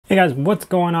Hey guys, what's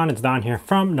going on? It's Don here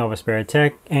from Novaspirit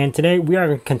Tech, and today we are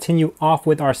going to continue off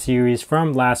with our series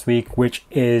from last week, which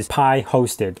is Pi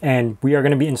hosted, and we are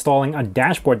going to be installing a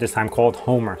dashboard this time called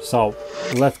Homer. So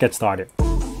let's get started.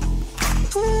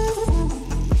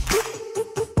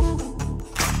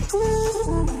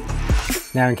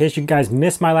 Now, in case you guys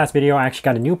missed my last video, I actually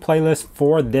got a new playlist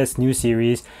for this new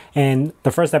series, and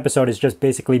the first episode is just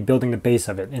basically building the base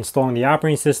of it, installing the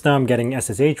operating system, getting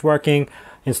SSH working,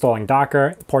 installing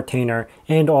Docker, Portainer,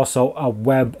 and also a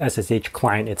web SSH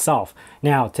client itself.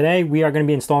 Now, today we are going to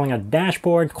be installing a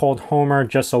dashboard called Homer,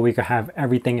 just so we could have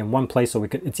everything in one place, so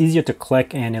it's easier to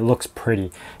click and it looks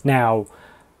pretty. Now,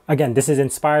 again, this is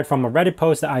inspired from a Reddit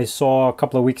post that I saw a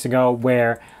couple of weeks ago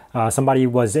where somebody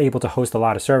was able to host a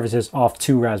lot of services off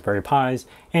 2 Raspberry Pis,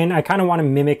 and I kind of want to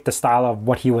mimic the style of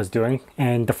what he was doing.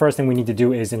 And the first thing we need to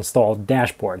do is install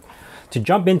dashboard. To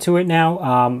jump into it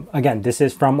now, again, this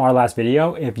is from our last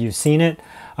video. If you've seen it,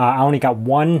 I only got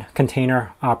one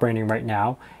container operating right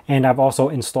now, and I've also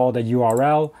installed a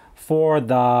URL for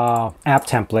the app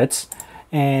templates.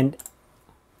 And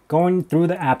going through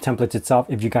the app templates itself,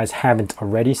 if you guys haven't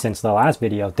already since the last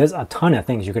video, there's a ton of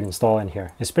things you could install in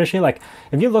here. Especially like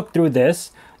if you look through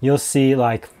this, you'll see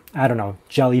like, I don't know,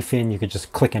 Jellyfin, you could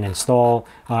just click and install.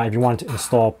 If you wanted to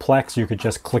install Plex, you could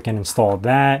just click and install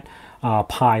that.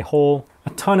 Pi-hole, a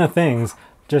ton of things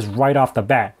just right off the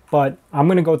bat. But I'm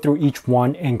going to go through each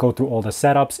one and go through all the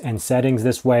setups and settings.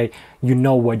 This way you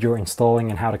know what you're installing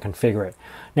and how to configure it.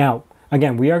 Now,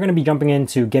 again, we are going to be jumping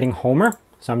into getting Homer.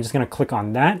 So I'm just going to click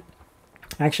on that.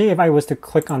 Actually, if I was to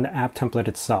click on the app template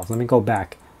itself, let me go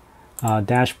back.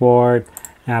 Dashboard,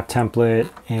 app template,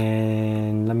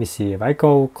 and let me see. If I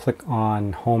go click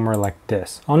on Homer like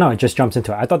this. Oh no, it just jumps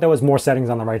into it. I thought there was more settings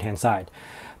on the right hand side.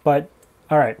 But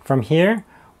all right, from here,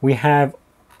 we have,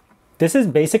 this is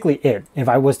basically it. If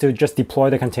I was to just deploy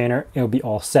the container, it'll be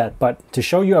all set. But to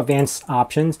show you advanced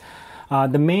options,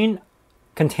 the main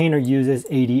container uses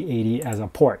 8080 as a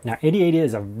port. Now 8080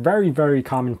 is a very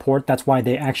common port. That's why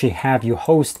they actually have you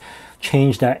host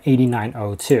change that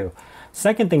 8902.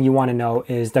 Second thing you want to know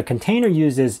is the container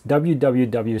uses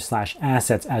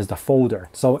www/assets as the folder.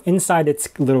 So inside its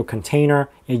little container,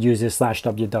 it uses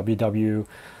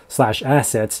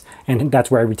 /www/assets, and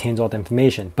that's where it retains all the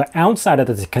information. But outside of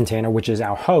the container, which is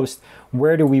our host,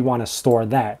 where do we want to store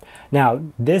that? Now,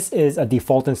 this is a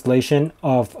default installation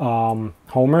of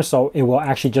Homer, so it will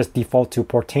actually just default to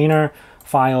Portainer,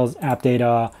 files, app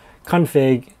data,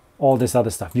 config, all this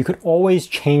other stuff. You could always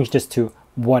change this to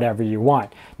whatever you want.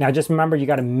 Now, just remember, you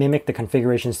got to mimic the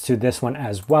configurations to this one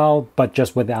as well, but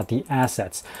just without the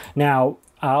assets. Now,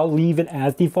 I'll leave it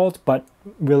as default, but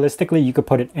realistically, you could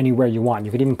put it anywhere you want.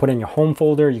 You could even put it in your home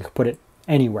folder. You could put it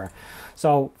anywhere.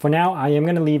 So for now, I am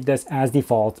going to leave this as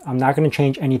default. I'm not going to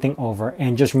change anything over,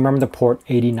 and just remember the port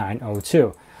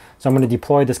 8902. So I'm going to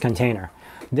deploy this container.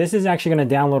 This is actually going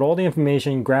to download all the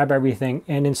information, grab everything,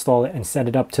 and install it and set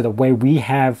it up to the way we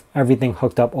have everything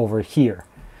hooked up over here.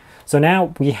 So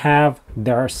now we have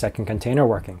their second container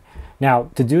working. Now,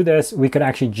 to do this, we could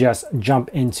actually just jump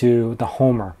into the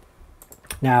Homer.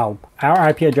 Now, our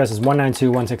IP address is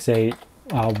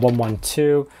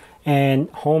 192.168.112, and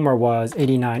Homer was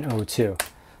 8902.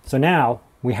 So now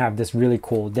we have this really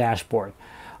cool dashboard.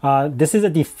 This is a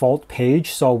default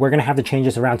page, so we're going to have to change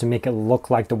this around to make it look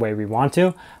like the way we want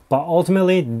to. But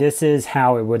ultimately, this is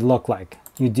how it would look like.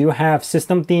 You do have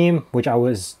system theme, which I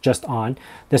was just on.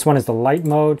 This one is the light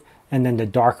mode, and then the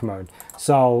dark mode.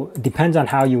 So it depends on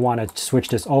how you want to switch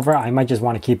this over. I might just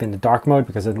want to keep it in the dark mode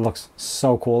because it looks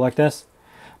so cool like this.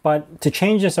 But to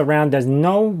change this around, there's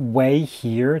no way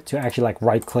here to actually like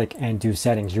right click and do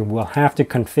settings. You will have to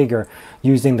configure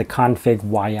using the config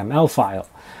YML file.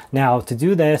 Now to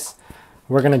do this,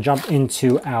 we're gonna jump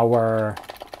into our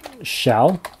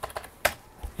shell.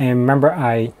 And remember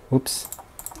I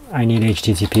need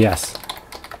HTTPS.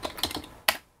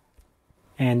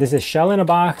 And this is shell in a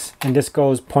box, and this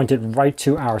goes pointed right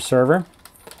to our server.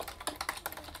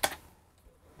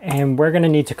 And we're going to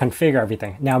need to configure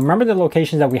everything. Now, remember the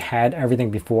locations that we had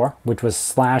everything before, which was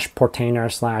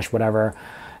 /portainer/ whatever,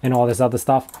 and all this other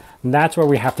stuff. That's where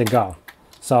we have to go.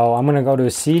 So I'm going to go to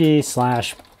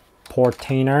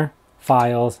cd/portainer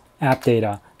files app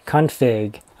data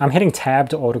config. I'm hitting tab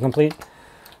to autocomplete.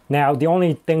 Now, the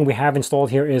only thing we have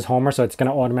installed here is Homer, so it's going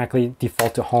to automatically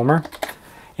default to Homer.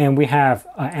 And we have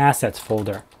an assets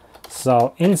folder.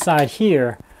 So inside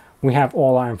here, we have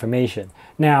all our information.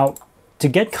 Now, to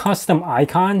get custom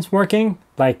icons working,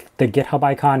 like the GitHub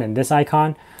icon and this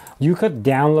icon, you could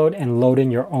download and load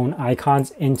in your own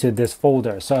icons into this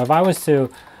folder. So if I was to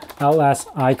ls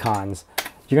icons,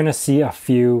 you're gonna see a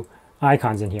few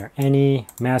icons in here. Any,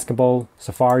 maskable,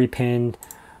 Safari pinned,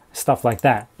 stuff like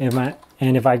that.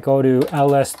 If I go to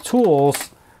LS Tools,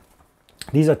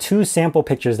 these are 2 sample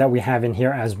pictures that we have in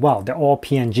here as well. They're all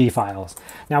PNG files.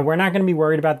 Now, we're not going to be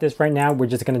worried about this right now. We're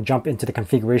just going to jump into the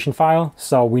configuration file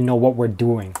so we know what we're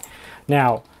doing.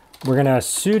 Now, we're going to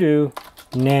sudo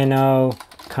nano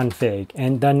config.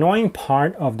 And the annoying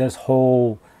part of this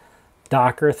whole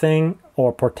Docker thing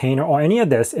or Portainer or any of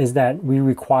this is that we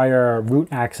require root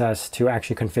access to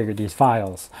actually configure these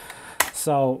files.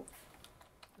 So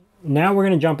now we're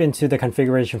going to jump into the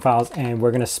configuration files and we're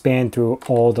going to span through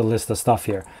all the list of stuff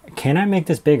here. Can I make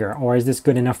this bigger, or is this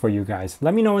good enough for you guys?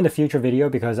 Let me know in the future video,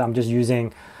 because I'm just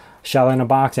using shell in a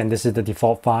box and this is the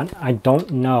default font. I don't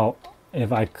know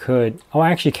if I could. Oh, I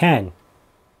actually can.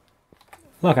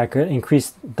 Look, I could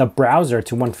increase the browser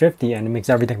to 150 and it makes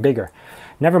everything bigger.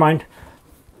 Never mind.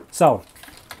 So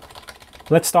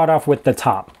let's start off with the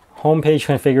top. Homepage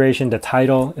configuration. The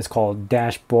title is called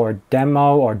Dashboard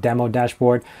Demo or Demo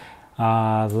Dashboard.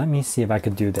 Let me see if I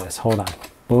could do this. Hold on.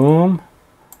 Boom.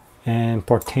 And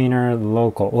Portainer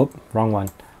local. Oop, wrong one.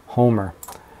 Homer.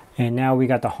 And now we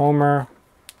got the Homer.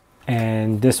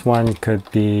 And this one could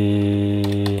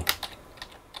be...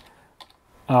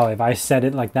 Oh, if I set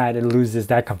it like that, it loses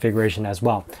that configuration as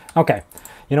well. Okay.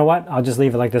 You know what? I'll just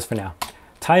leave it like this for now.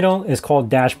 Title is called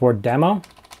Dashboard Demo.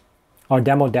 Or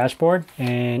Demo Dashboard.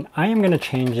 And I am going to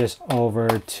change this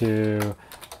over to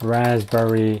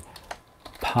Raspberry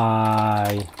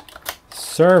Pi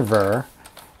server,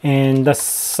 and the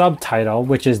subtitle,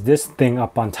 which is this thing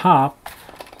up on top,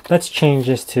 let's change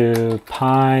this to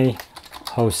Pi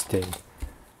hosted.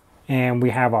 And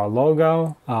we have our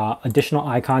logo, additional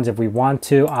icons if we want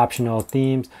to, optional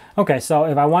themes. Okay, so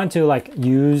if I want to like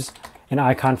use an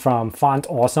icon from Font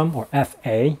Awesome or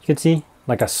FA, you could see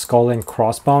like a skull and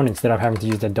crossbone instead of having to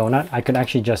use the donut, I could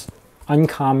actually just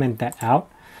uncomment that out.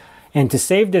 And to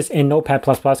save this in Notepad++,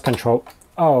 Control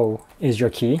O is your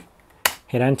key.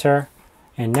 Hit enter.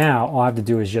 And now all I have to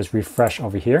do is just refresh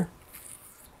over here.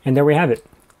 And there we have it.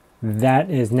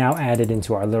 That is now added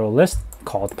into our little list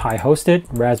called Pi hosted,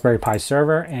 Raspberry Pi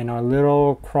server, and our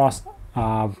little cross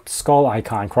skull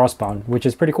icon, crossbone, which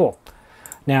is pretty cool.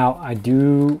 Now I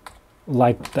do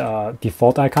like the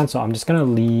default icon, so I'm just gonna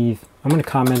leave. I'm gonna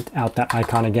comment out that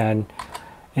icon again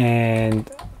and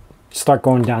start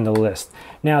going down the list.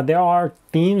 Now there are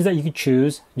themes that you could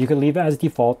choose. You could leave it as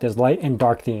default. There's light and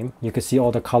dark theme. You can see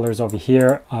all the colors over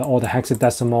here, all the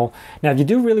hexadecimal. Now if you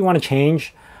do really want to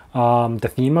change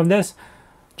the theme of this,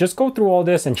 just go through all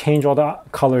this and change all the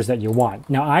colors that you want.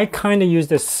 Now I kind of use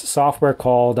this software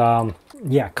called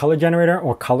Color Generator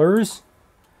or Colors,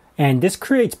 and this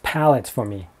creates palettes for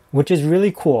me, which is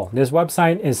really cool. This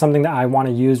website is something that I want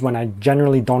to use when I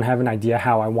generally don't have an idea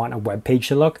how I want a web page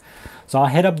to look. So I'll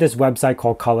hit up this website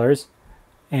called Colors,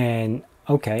 and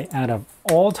okay, out of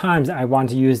all times I want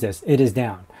to use this, it is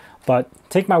down. But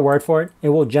take my word for it, it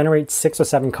will generate 6 or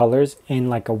 7 colors in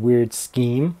like a weird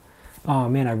scheme. Oh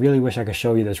man, I really wish I could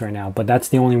show you this right now, but that's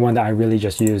the only one that I really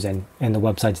just use, and the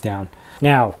website's down.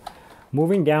 Now,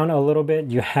 moving down a little bit,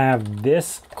 you have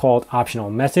this called Optional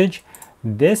Message.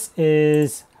 This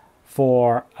is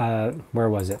for, where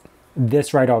was it?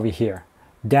 This right over here.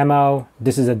 Demo,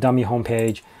 this is a dummy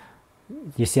homepage.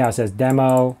 You see how it says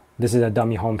demo, this is a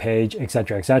dummy homepage,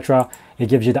 etc., etc. It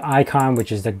gives you the icon,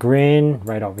 which is the grin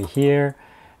right over here,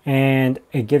 and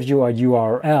it gives you a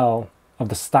URL of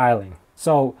the styling.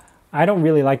 So I don't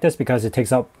really like this because it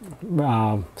takes up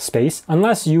space.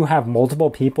 Unless you have multiple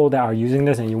people that are using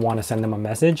this and you want to send them a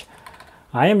message,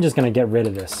 I am just going to get rid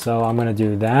of this. So I'm going to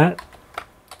do that,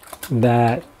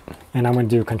 and I'm going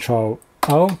to do Control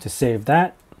O to save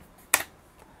that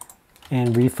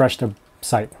and refresh the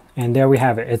site. And there we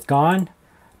have it. It's gone.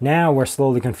 Now we're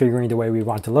slowly configuring the way we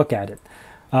want to look at it.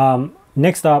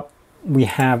 Next up, we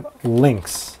have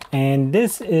links. And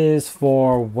this is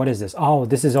for, what is this? Oh,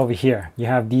 this is over here. You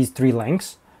have these 3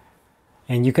 links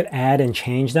and you could add and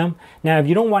change them. Now, if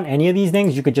you don't want any of these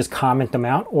things, you could just comment them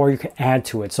out or you could add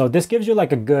to it. So this gives you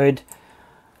like a good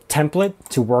template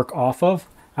to work off of.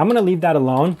 I'm going to leave that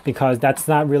alone because that's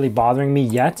not really bothering me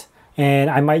yet. And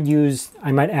I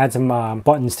might add some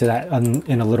buttons to that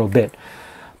in a little bit.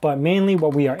 But mainly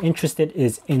what we are interested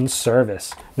is in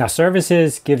service. Now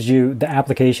services gives you the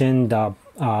application, the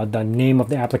name of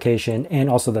the application, and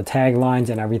also the taglines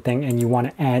and everything, and you want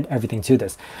to add everything to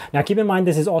this. Now keep in mind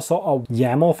this is also a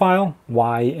YAML file,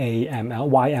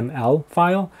 YAML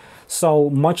file. So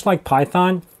much like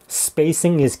Python,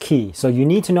 spacing is key. So you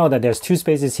need to know that there's 2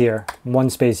 spaces here, 1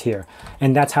 space here,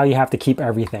 and that's how you have to keep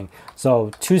everything.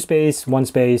 So 2 space, 1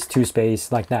 space, 2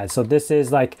 space, like that. So this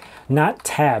is like not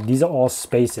tab, these are all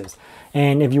spaces.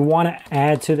 And if you want to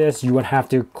add to this, you would have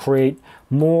to create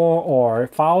more or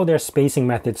follow their spacing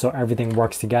method so everything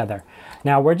works together.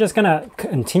 Now we're just gonna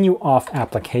continue off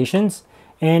applications,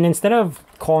 and instead of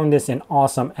calling this an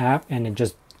awesome app and it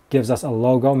just gives us a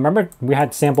logo, remember we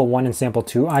had sample 1 and sample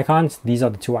 2 icons, these are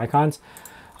the 2 icons.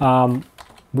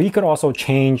 We could also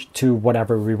change to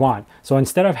whatever we want. So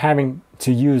instead of having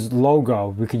to use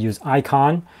logo, we could use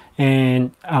icon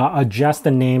and adjust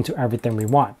the name to everything we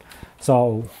want.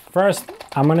 So first,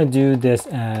 I'm gonna do this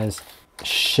as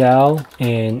shell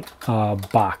in a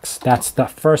box. That's the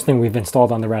first thing we've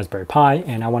installed on the Raspberry Pi,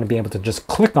 and I want to be able to just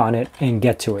click on it and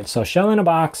get to it. So shell in a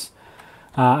box.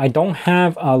 I don't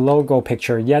have a logo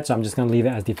picture yet, so I'm just going to leave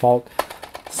it as default.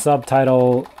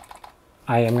 Subtitle,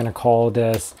 I am going to call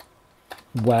this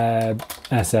web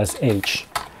SSH.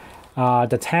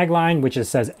 The tagline, which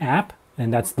says app,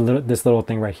 and that's this little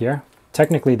thing right here.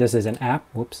 Technically this is an app.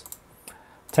 Whoops.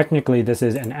 Technically this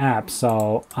is an app,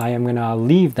 so I am going to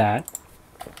leave that.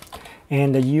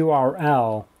 And the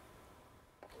URL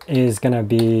is going to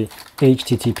be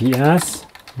https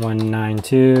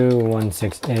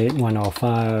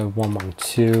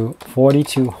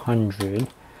 192.168.105.112.4200.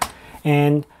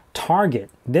 And target.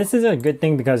 This is a good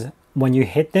thing because when you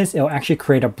hit this, it'll actually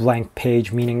create a blank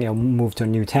page, meaning it'll move to a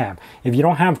new tab. If you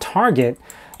don't have target,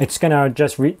 it's going to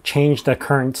just change the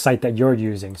current site that you're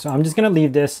using. So I'm just going to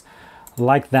leave this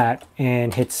like that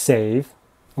and hit save.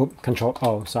 Control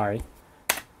O, sorry.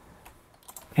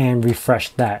 And refresh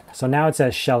that. So now it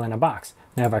says shell in a box.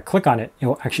 Now if I click on it, it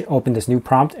will actually open this new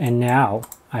prompt, and now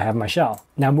I have my shell.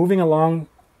 Now moving along,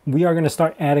 we are going to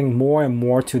start adding more and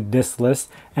more to this list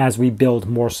as we build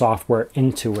more software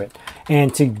into it.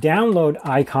 And to download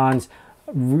icons,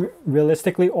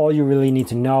 realistically, all you really need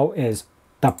to know is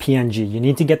the PNG. You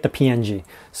need to get the PNG.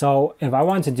 So if I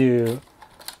want to do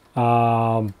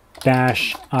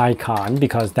dash icon,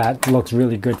 because that looks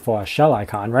really good for a shell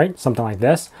icon, right? Something like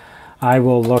this. I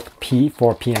will look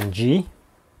for PNG.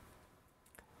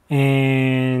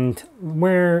 And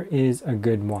where is a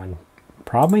good one?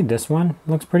 Probably this one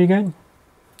looks pretty good.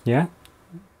 Yeah.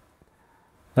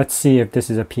 Let's see if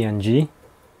this is a PNG.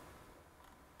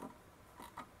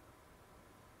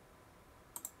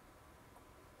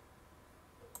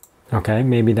 Okay,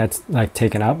 maybe that's like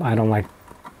taken up. I don't like,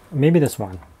 maybe this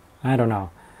one. I don't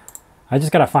know. I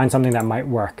just gotta find something that might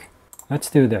work. Let's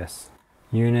do this.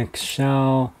 Unix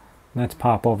shell. Let's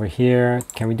pop over here.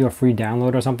 Can we do a free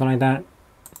download or something like that?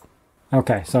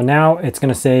 Okay, so now it's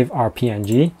going to save our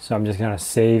PNG. So I'm just going to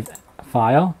save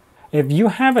file. If you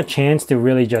have a chance to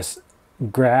really just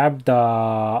grab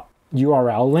the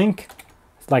URL link,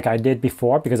 like I did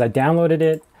before, because I downloaded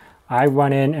it, I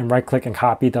went in and right click and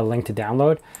copy the link to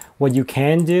download. What you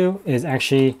can do is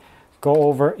actually go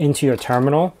over into your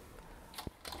terminal.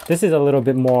 This is a little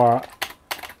bit more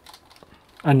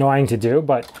annoying to do,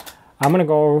 but I'm going to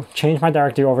go change my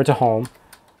directory over to home,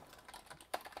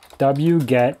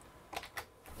 wget,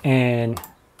 and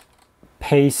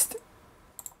paste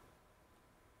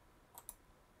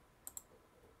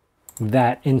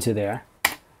that into there.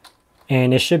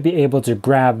 And it should be able to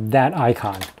grab that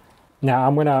icon. Now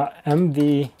I'm going to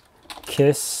mv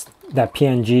kiss that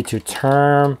PNG to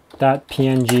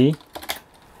term.png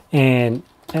and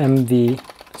mv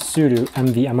sudo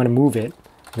mv, I'm going to move it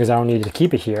because I don't need to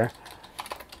keep it here.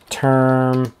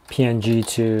 Term PNG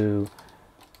to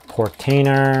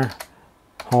Portainer,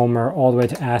 Homer, all the way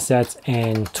to assets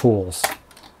and tools.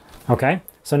 Okay,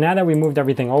 so now that we moved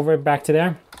everything over back to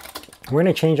there, we're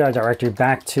going to change our directory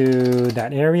back to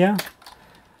that area.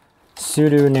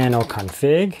 Sudo nano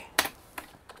config.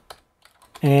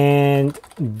 And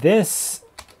this,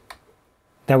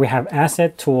 that we have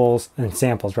asset, tools, and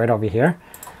samples right over here.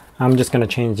 I'm just going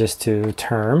to change this to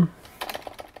term.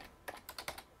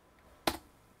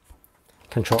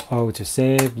 Control O to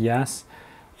save, yes.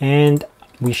 And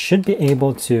we should be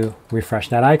able to refresh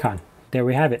that icon. There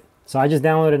we have it. So I just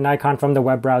downloaded an icon from the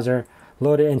web browser,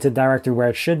 loaded it into the directory where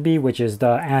it should be, which is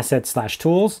the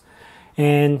asset/tools.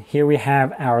 And here we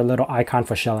have our little icon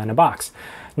for shell in a box.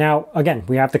 Now, again,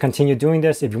 we have to continue doing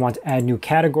this. If you want to add new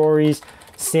categories,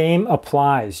 same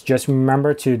applies. Just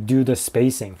remember to do the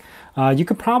spacing. You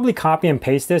could probably copy and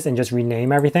paste this and just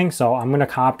rename everything. So I'm going to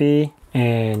copy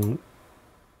and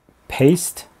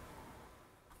paste.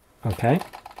 Okay,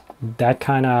 that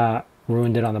kind of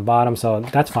ruined it on the bottom, so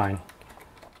that's fine.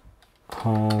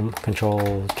 Home,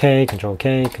 Control K, Control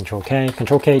K, Control K,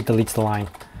 Control K deletes the line.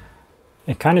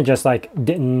 It kind of just like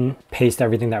didn't paste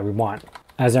everything that we want.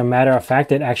 As a matter of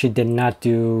fact, it actually did not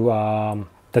do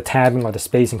the tabbing or the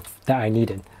spacing that I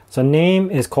needed. So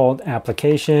name is called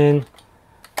application,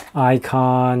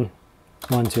 icon,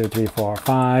 1, 2, 3, 4,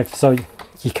 5. So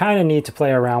you kind of need to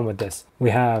play around with this.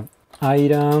 We have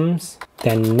items,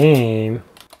 then name,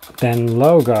 then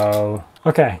logo.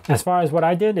 Okay, as far as what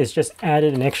I did is just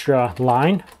added an extra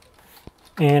line.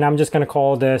 And I'm just going to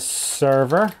call this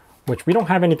server, which we don't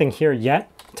have anything here yet.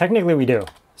 Technically we do.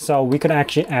 So we could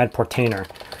actually add portainer.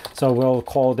 So we'll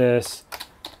call this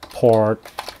portainer.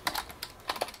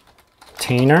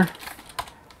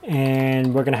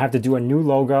 And we're going to have to do a new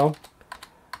logo.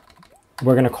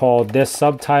 We're going to call this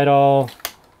subtitle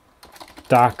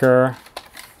Docker.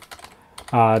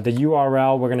 The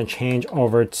URL we're going to change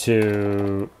over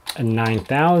to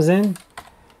 9,000.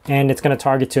 And it's going to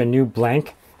target to a new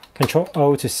blank. Control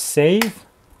O to save.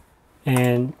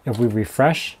 And if we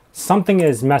refresh, something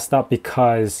is messed up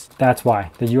because that's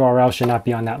why. The URL should not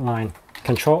be on that line.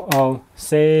 Control O,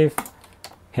 save,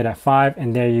 hit F5,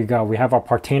 and there you go. We have our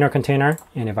portainer container.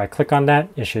 And if I click on that,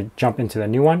 it should jump into the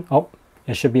new one. Oh,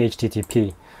 it should be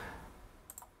HTTP.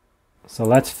 So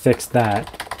let's fix that.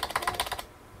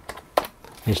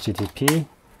 HTTP,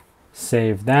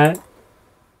 save that.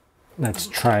 Let's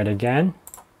try it again.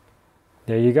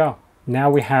 There you go.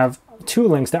 Now we have two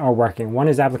links that are working. One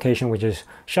is application, which is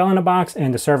shell in a box,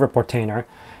 and the server portainer.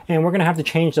 And we're going to have to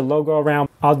change the logo around.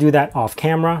 I'll do that off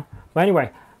camera. But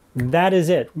anyway, that is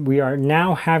it. We are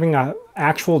now having an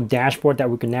actual dashboard that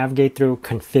we can navigate through,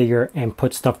 configure, and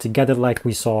put stuff together like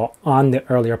we saw on the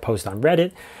earlier post on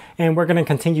Reddit. And we're going to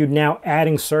continue now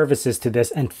adding services to this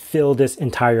and fill this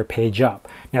entire page up.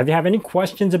 Now, if you have any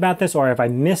questions about this or if I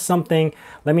missed something,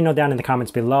 let me know down in the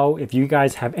comments below. If you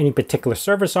guys have any particular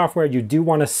server software you do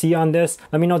want to see on this,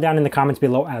 let me know down in the comments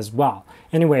below as well.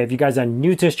 Anyway, if you guys are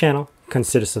new to this channel,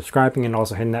 consider subscribing and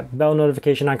also hitting that bell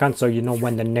notification icon so you know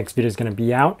when the next video is going to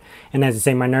be out. And as I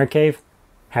say in my nerd cave,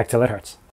 hack till it hurts.